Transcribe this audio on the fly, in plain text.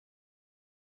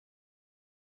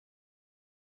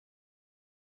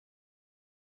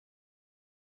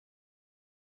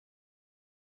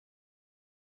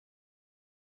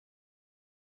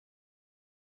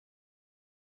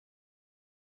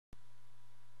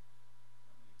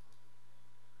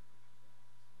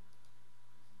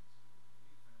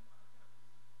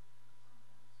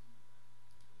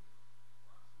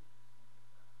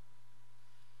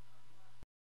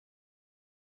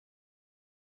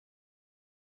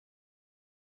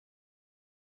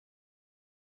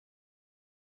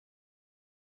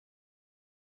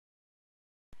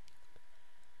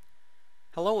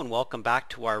Hello and welcome back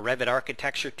to our Revit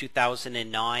Architecture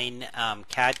 2009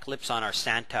 CAD clips on our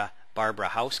Santa Barbara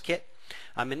house kit.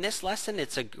 In this lesson,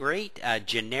 it's a great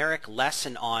generic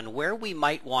lesson on where we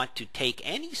might want to take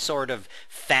any sort of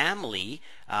family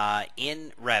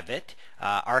in Revit,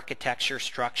 architecture,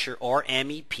 structure, or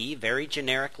MEP. Very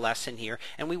generic lesson here.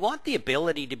 And we want the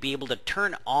ability to be able to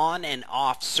turn on and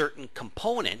off certain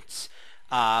components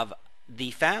of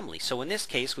the family. So in this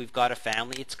case, we've got a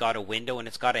family. It's got a window and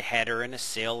it's got a header and a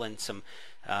sill and some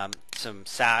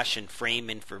sash and frame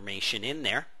information in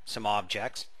there, some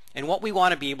objects. And what we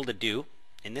want to be able to do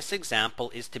in this example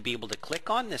is to be able to click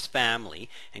on this family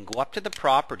and go up to the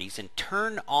properties and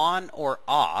turn on or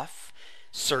off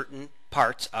certain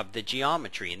parts of the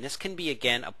geometry. And this can be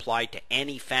again applied to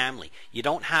any family. You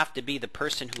don't have to be the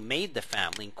person who made the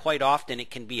family. And quite often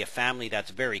it can be a family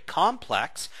that's very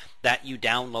complex that you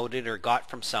downloaded or got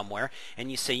from somewhere, and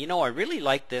you say, you know, I really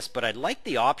like this, but I'd like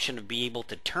the option of being able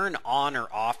to turn on or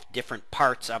off different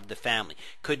parts of the family.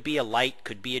 Could be a light,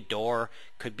 could be a door,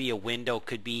 could be a window,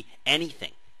 could be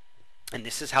anything. And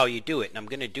this is how you do it. And I'm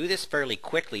going to do this fairly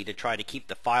quickly to try to keep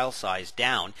the file size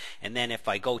down. And then if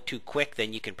I go too quick,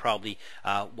 then you can probably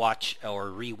watch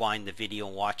or rewind the video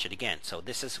and watch it again. So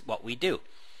this is what we do.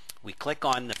 We click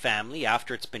on the family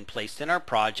after it's been placed in our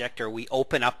project, or we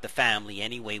open up the family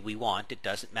any way we want. It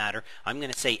doesn't matter. I'm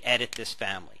going to say edit this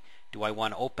family. Do I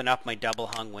want to open up my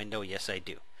double hung window? Yes, I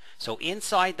do. So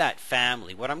inside that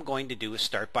family, what I'm going to do is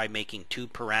start by making two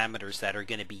parameters that are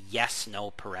going to be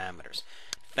yes/no parameters.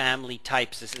 Family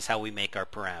types, this is how we make our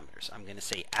parameters. I'm going to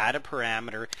say add a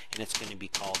parameter, and it's going to be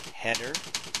called header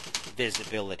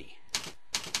visibility.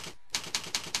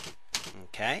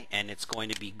 Okay, and it's going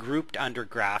to be grouped under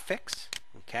graphics.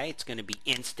 Okay, it's going to be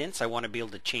instance. I want to be able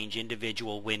to change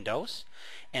individual windows.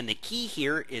 And the key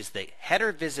here is the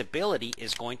header visibility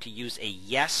is going to use a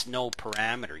yes/no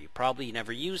parameter. You probably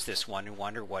never use this one and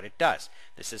wonder what it does.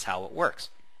 This is how it works.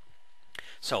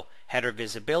 So header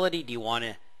visibility, do you want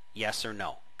to yes or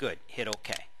no? Good. Hit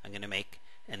OK. I'm going to make,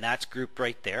 and that's grouped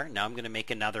right there. Now I'm going to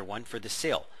make another one for the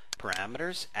sill.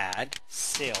 Parameters, add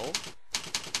sill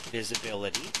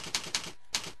visibility.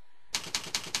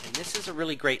 And this is a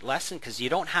really great lesson because you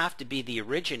don't have to be the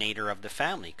originator of the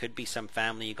family. It could be some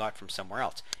family you got from somewhere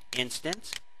else.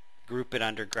 Instance, group it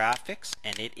under graphics,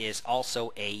 and it is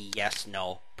also a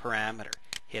yes/no parameter.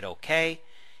 Hit OK,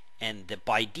 and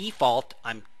by default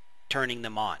I'm turning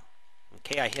them on.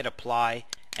 Okay, I hit apply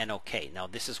and OK. Now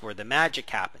this is where the magic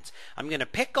happens. I'm going to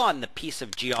pick on the piece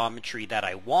of geometry that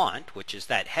I want, which is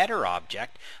that header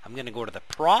object. I'm going to go to the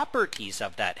properties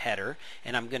of that header,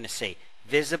 and I'm going to say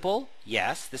visible,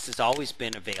 yes, this has always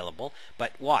been available,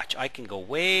 but watch, I can go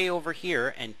way over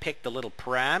here and pick the little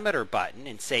parameter button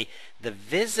and say the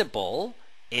visible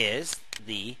is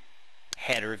the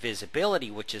header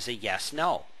visibility, which is a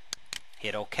yes/no.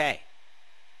 Hit OK,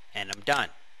 and I'm done.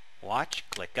 Watch,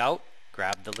 click out,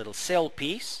 grab the little sill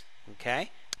piece, okay,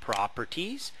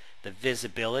 properties, the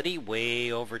visibility way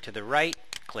over to the right,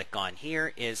 click on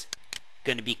here, is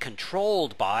going to be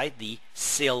controlled by the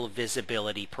sill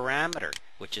visibility parameter,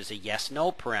 which is a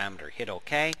yes/no parameter. Hit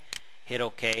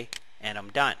OK, and I'm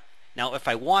done. Now if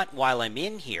I want, while I'm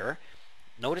in here,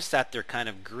 notice that they're kind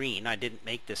of green. I didn't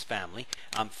make this family.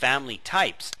 Family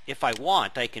types, if I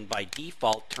want, I can by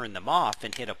default turn them off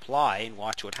and hit apply, and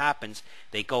watch what happens.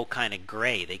 They go kind of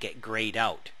gray. They get grayed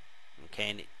out.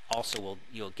 Okay, and it also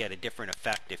you'll get a different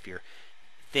effect if you're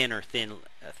thin or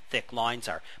thick lines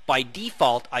are. By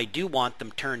default, I do want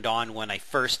them turned on when I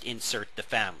first insert the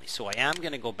family. So I am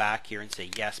going to go back here and say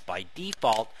yes, by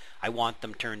default I want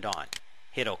them turned on.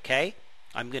 Hit OK.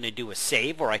 I'm going to do a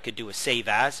save, or I could do a save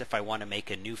as if I want to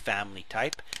make a new family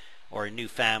type or a new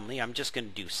family. I'm just going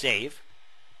to do save.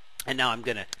 And now I'm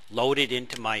going to load it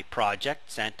into my project,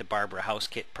 Santa Barbara House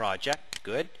Kit project.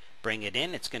 Good. Bring it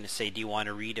in. It's going to say, do you want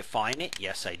to redefine it?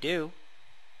 Yes, I do.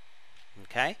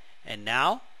 Okay. And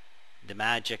now the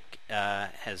magic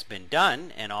has been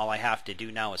done, and all I have to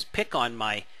do now is pick on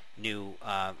my new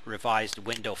revised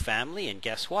window family, and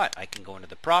guess what? I can go into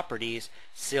the properties,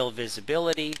 sill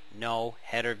visibility, no,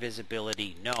 header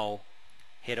visibility, no,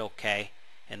 hit OK,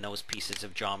 and those pieces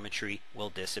of geometry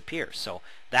will disappear. So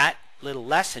that little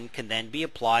lesson can then be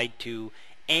applied to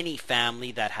any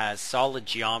family that has solid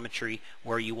geometry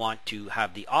where you want to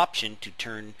have the option to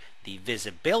turn the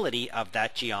visibility of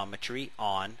that geometry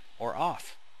on or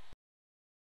off.